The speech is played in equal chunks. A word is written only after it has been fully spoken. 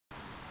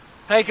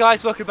Hey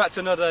guys, welcome back to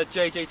another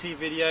JJTV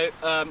video.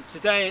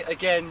 Today,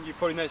 again, you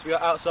probably noticed we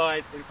are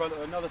outside in front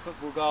of another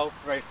football goal.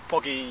 Very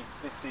foggy,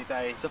 misty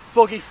day. It's a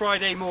foggy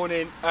Friday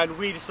morning and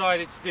we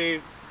decided to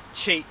do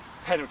cheap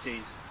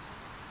penalties.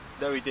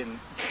 No, we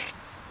didn't.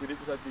 We didn't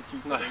decide to do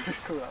cheap penalties. No.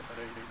 Cool out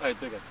penalties. Oh,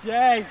 do it again.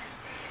 Yay!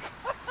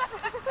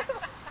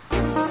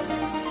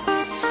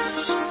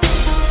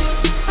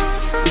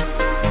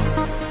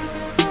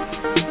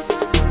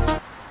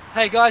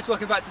 Hey guys,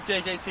 welcome back to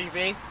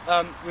JJTV.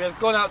 We have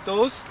gone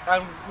outdoors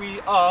and we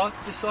are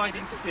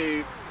deciding to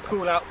do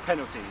call out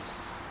penalties.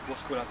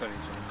 What's call out penalties?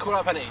 Call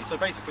out penalties. So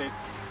basically,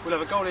 we'll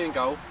have a goalie in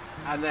goal,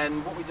 and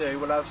then what we do,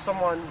 we'll have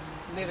someone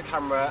near the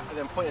camera and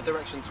then point a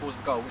direction towards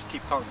the goal, which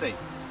keeper can't see.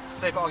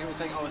 So say for argument's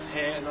sake, I was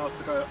here and I was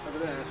to go over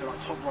there, so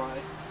like top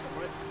right. Top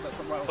right? Is that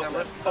top right on camera?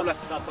 Left. Top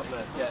left. That's top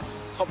left. Yeah,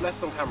 top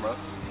left on camera.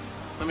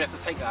 Then we have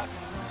to take that.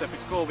 So if we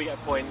score, we get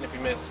a point, and if we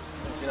miss,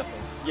 we do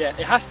nothing. Yeah,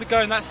 it has to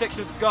go in that section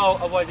of the goal,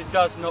 otherwise it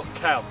does not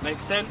count. Make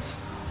sense?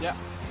 Yeah.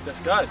 Let's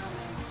go.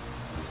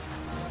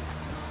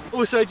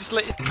 Also, just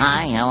let you...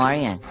 Hi, how are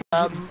you?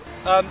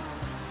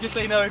 Just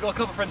let you know, we've got a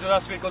couple of friends with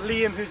us. We've got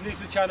Liam, who's new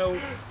to the channel.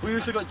 We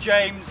also got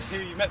James, who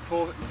you met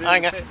before.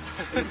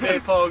 In beer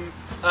pong.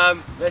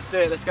 Let's do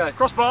it. Let's go.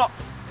 Crossbar.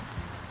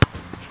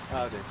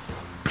 Oh, dude.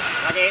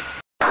 Okay.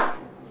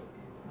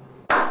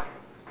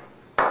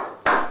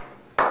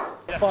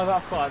 5 out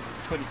of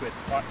 5, 20 quid.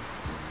 Right.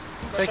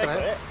 Shaking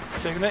it.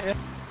 Shaking it, yeah.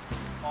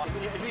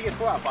 If you get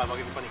 4 out of 5, I'll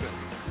give you 20 quid.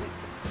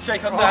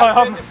 Shake on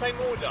that. In the same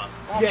order?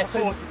 Yes.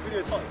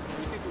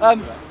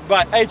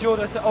 Right, age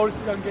order to oldest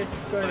to youngest.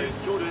 So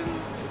Jordan.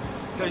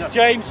 Goes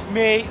James,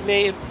 me,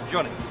 Liam,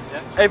 Johnny.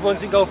 Yeah.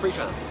 Everyone's in goal for each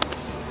other.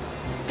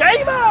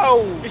 Game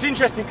out! It's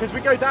interesting because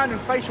we go down in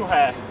facial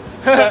hair,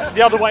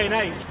 the other way in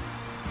age.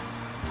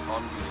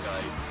 I'm going to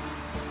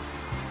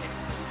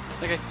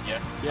go. Okay. Yeah.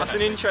 That's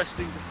an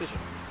interesting decision.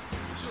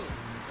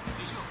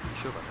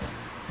 Sure about that.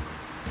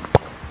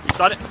 You've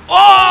done it.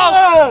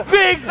 Oh!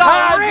 Big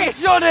hand,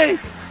 Johnny!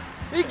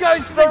 He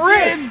goes to the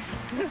wrist!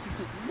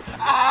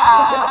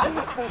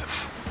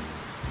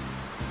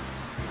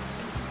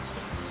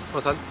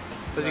 What's that?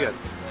 Where's he going?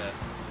 Yeah.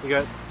 You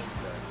going?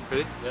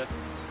 Ready? Yeah.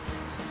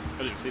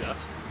 I didn't see that.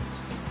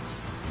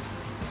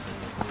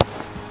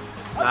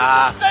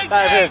 Ah,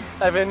 that'd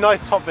have been a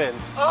nice top bin.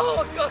 Oh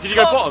my god! Did you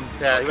go bottom?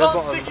 Yeah, I you went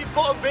can't bottom. stick his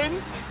bottom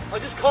bins. I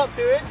just can't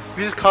do it.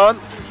 You just can't.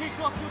 You kicked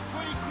off your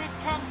 20 quid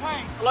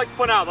campaign. I'd like to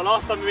point out the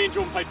last time me and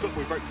John played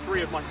football, we broke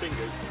 3 of my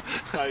fingers.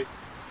 So,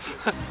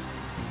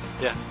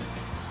 Yeah.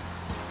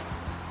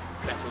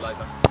 That's all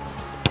over.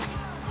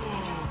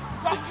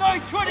 That's no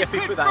 20 If we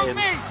quid put that from in.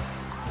 me.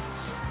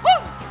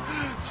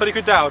 20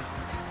 quid down.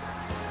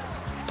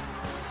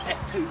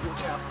 F2,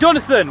 watch out.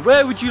 Jonathan,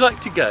 where would you like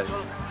to go?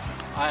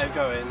 I am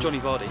going. Johnny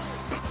Vardy.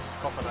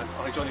 Proper name.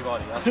 Oh, Johnny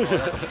Vardy.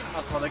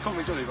 That's why they call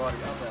me Johnny Vardy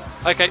out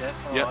there. Okay. Yeah.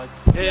 Yeah. Alright.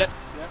 Yeah.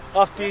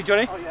 After you,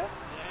 Johnny. Oh yeah.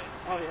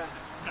 Oh yeah.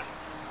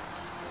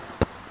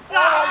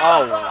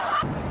 Oh.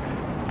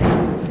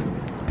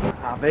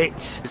 Have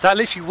it. That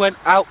literally went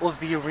out of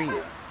the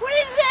arena. What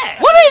is that?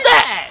 What is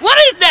that? What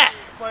is that?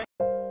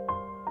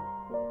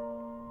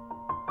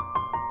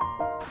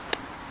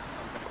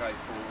 I'm going to go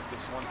for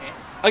this one here.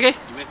 Okay.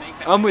 You with me?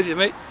 I'm with you,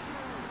 mate.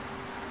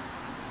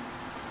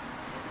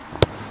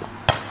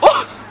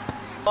 Oh!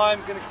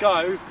 I'm gonna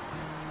go.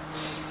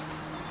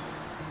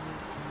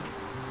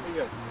 Where you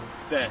go?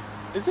 There.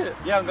 Is it?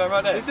 Yeah, I'm going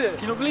right there. Is it?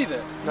 Can you not believe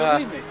it? You Nah. not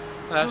believe me?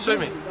 Show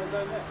me. I'm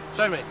going there.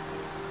 Show me.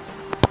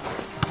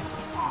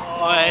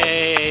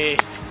 Oi.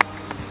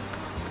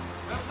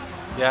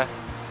 Yeah.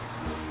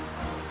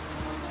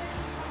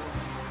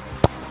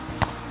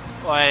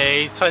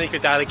 Oi, 20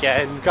 quid down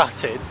again.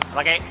 Gutted. I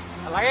like it.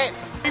 I like it.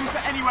 aim for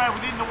anywhere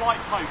within the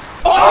white post.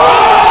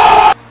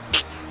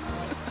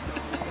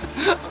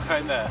 I'm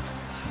going there.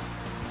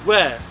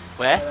 Where?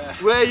 Where?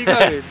 Where are you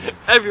going?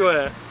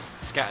 Everywhere.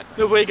 Scattered.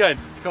 No, where are you going?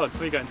 Come on,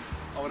 where are you going?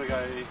 I want to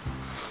go.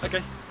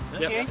 Okay.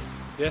 Yeah. Yeah.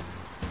 Yeah.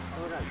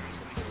 Oh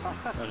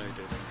no, you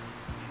did.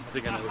 I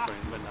think I know which one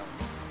you went now.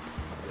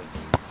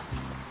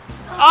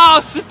 Oh,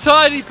 it's a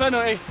tiny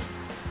penalty.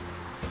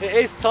 It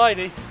is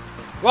tiny.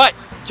 Right,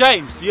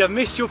 James, you have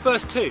missed your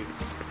first 2. Yeah,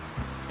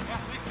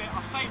 missed it.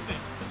 I saved it.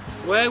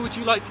 Where would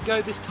you like to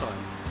go this time?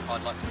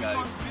 I'd like to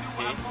go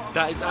here.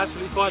 That is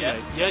absolutely fine, Yeah.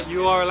 mate. Yeah,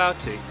 you are allowed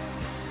to.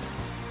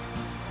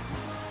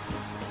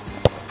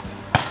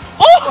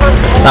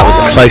 That was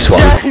a close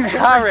one. James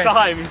Harris.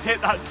 Time, he's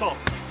hit that top.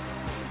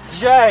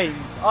 James,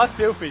 I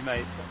feel for you,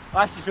 mate.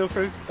 I actually feel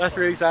for you. That's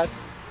really sad.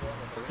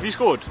 Have you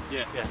scored?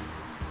 Yeah. Yeah.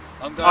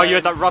 I'm Oh, you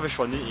had that rubbish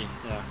one, didn't you?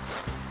 Yeah.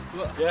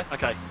 Yeah.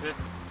 Okay. Yeah.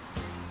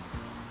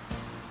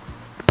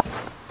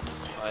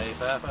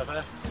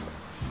 Fair.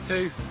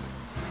 2.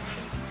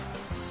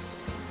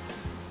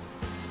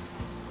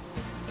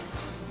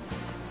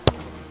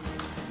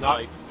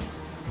 No.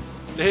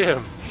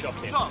 Liam.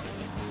 Shocking.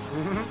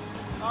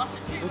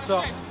 What's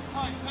up?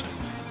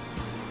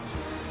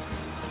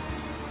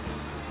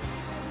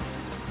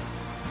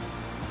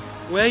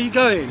 Where are you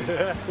going?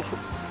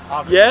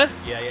 Yeah?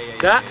 Yeah.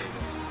 That?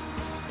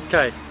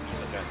 Okay.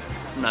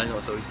 No,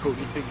 not so. He's called.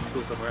 You think he's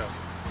called somewhere else?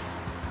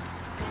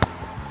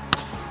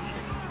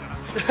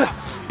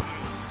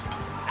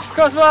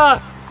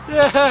 Crossbar!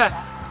 Yeah!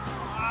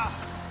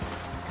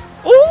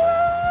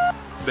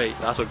 Ooh! Mate,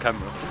 that's on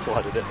camera. Thought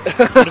I did it.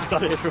 I would have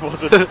done it if it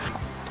wasn't.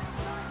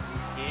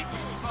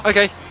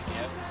 Okay.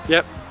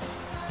 Yep.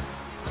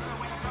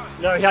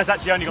 No, he has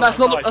actually only got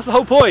That's the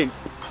whole point.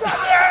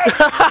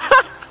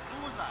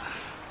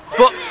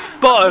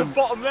 Bottom.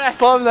 Bottom left.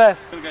 Bottom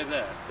left. Gonna go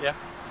there. Yeah.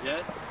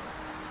 Yeah.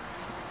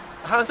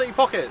 Hands at your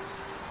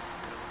pockets.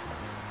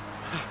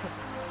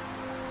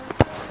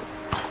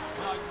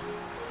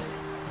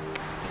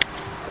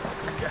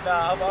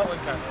 Nah, I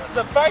wouldn't count that. It's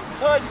a bang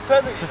tiny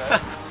penalty, though.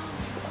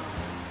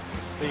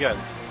 There you go.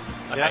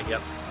 Okay, Yeah.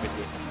 yep. With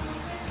you.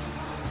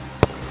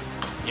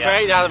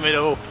 Straight down the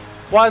middle.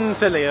 One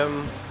to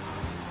Liam.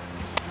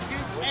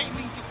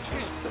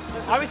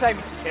 I was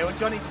aiming to kill and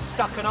Johnny just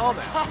stuck an arm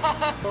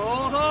out.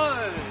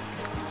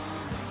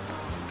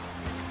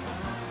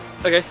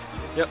 Okay.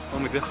 Yep,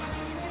 I'm with you.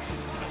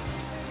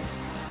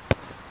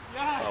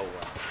 Oh,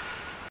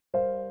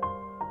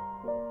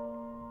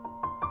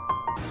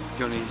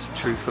 Johnny's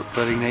true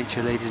footballing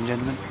nature, ladies and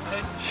gentlemen,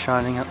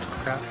 shining up to the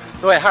crowd.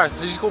 No, wait, Harris,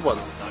 did you score one?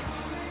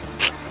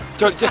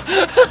 Penalty,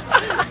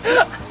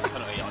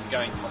 I'm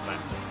going top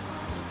left.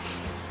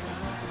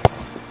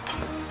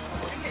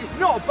 It's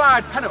not a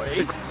bad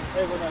penalty.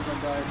 Everyone knows I'm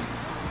going.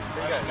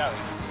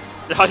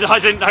 I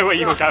didn't know where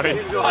you were going.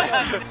 Is it?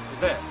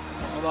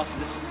 I'm asking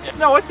this. Yeah.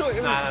 No, I thought it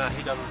was. Nah,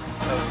 he done.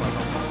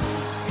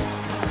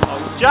 Oh,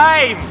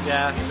 James!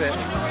 Yeah, that's it.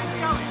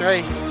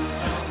 3.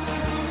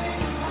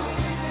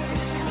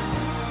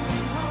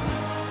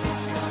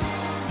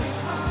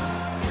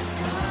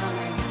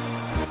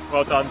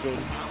 Well done,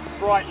 Jordan.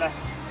 Right left.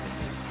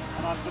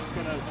 And I'm just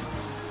gonna...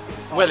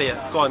 William,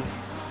 go on.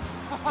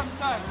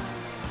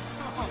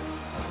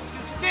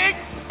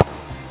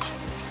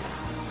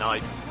 No.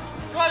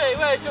 Johnny,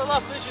 where's your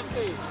last position,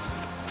 please?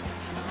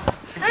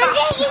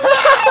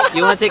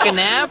 You want to take a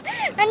nap?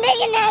 I'm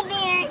taking a nap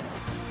here.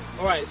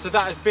 Alright, so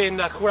that has been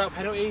called out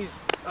penalties.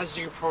 As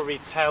you can probably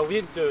tell, we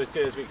didn't do as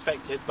good as we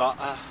expected, but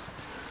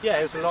yeah,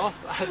 it was a laugh.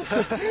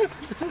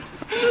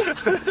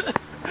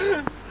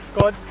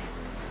 Go on.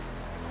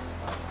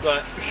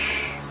 Right.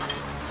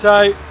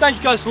 So, thank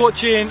you guys for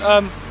watching.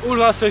 All of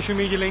our social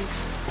media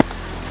links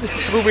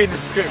We'll be in the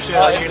description,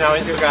 like, you know,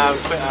 Instagram,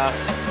 Twitter.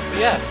 But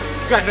yeah,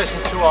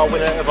 congratulations to our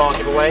winner of our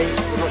giveaway.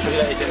 I'm not sure if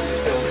you let it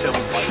film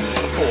like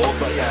before,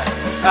 but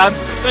yeah.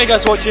 Thank you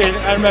guys for watching,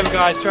 and remember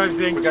guys, try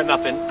everything. We got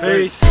nothing.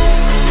 Peace.